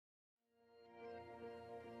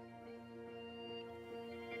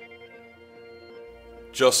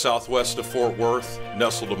Just southwest of Fort Worth,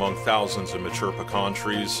 nestled among thousands of mature pecan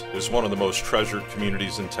trees, is one of the most treasured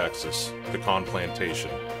communities in Texas, Pecan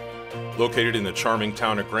Plantation. Located in the charming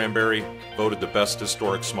town of Granbury, voted the best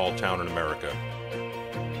historic small town in America.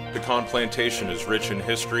 Pecan Plantation is rich in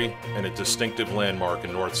history and a distinctive landmark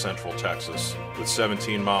in north-central Texas, with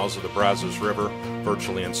 17 miles of the Brazos River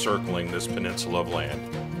virtually encircling this peninsula of land.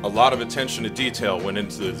 A lot of attention to detail went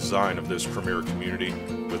into the design of this premier community,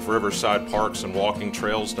 with riverside parks and walking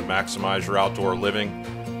trails to maximize your outdoor living,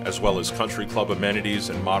 as well as country club amenities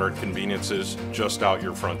and modern conveniences just out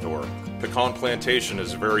your front door. Pecan Plantation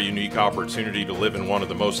is a very unique opportunity to live in one of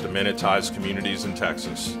the most amenitized communities in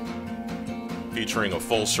Texas, featuring a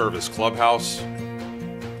full-service clubhouse,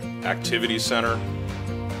 activity center,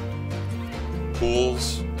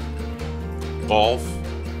 pools, golf,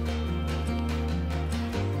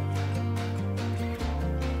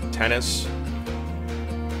 tennis,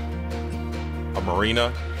 a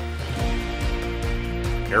marina,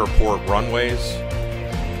 airport runways,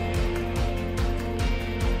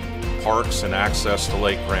 parks and access to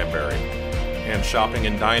Lake Granbury, and shopping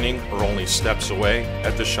and dining are only steps away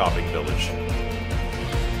at the shopping village.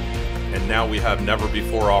 And now we have never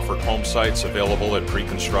before offered home sites available at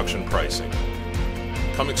pre-construction pricing.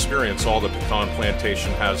 Come experience all that Pecan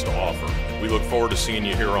Plantation has to offer. We look forward to seeing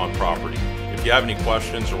you here on property. If you have any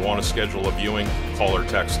questions or want to schedule a viewing, call or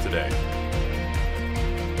text today.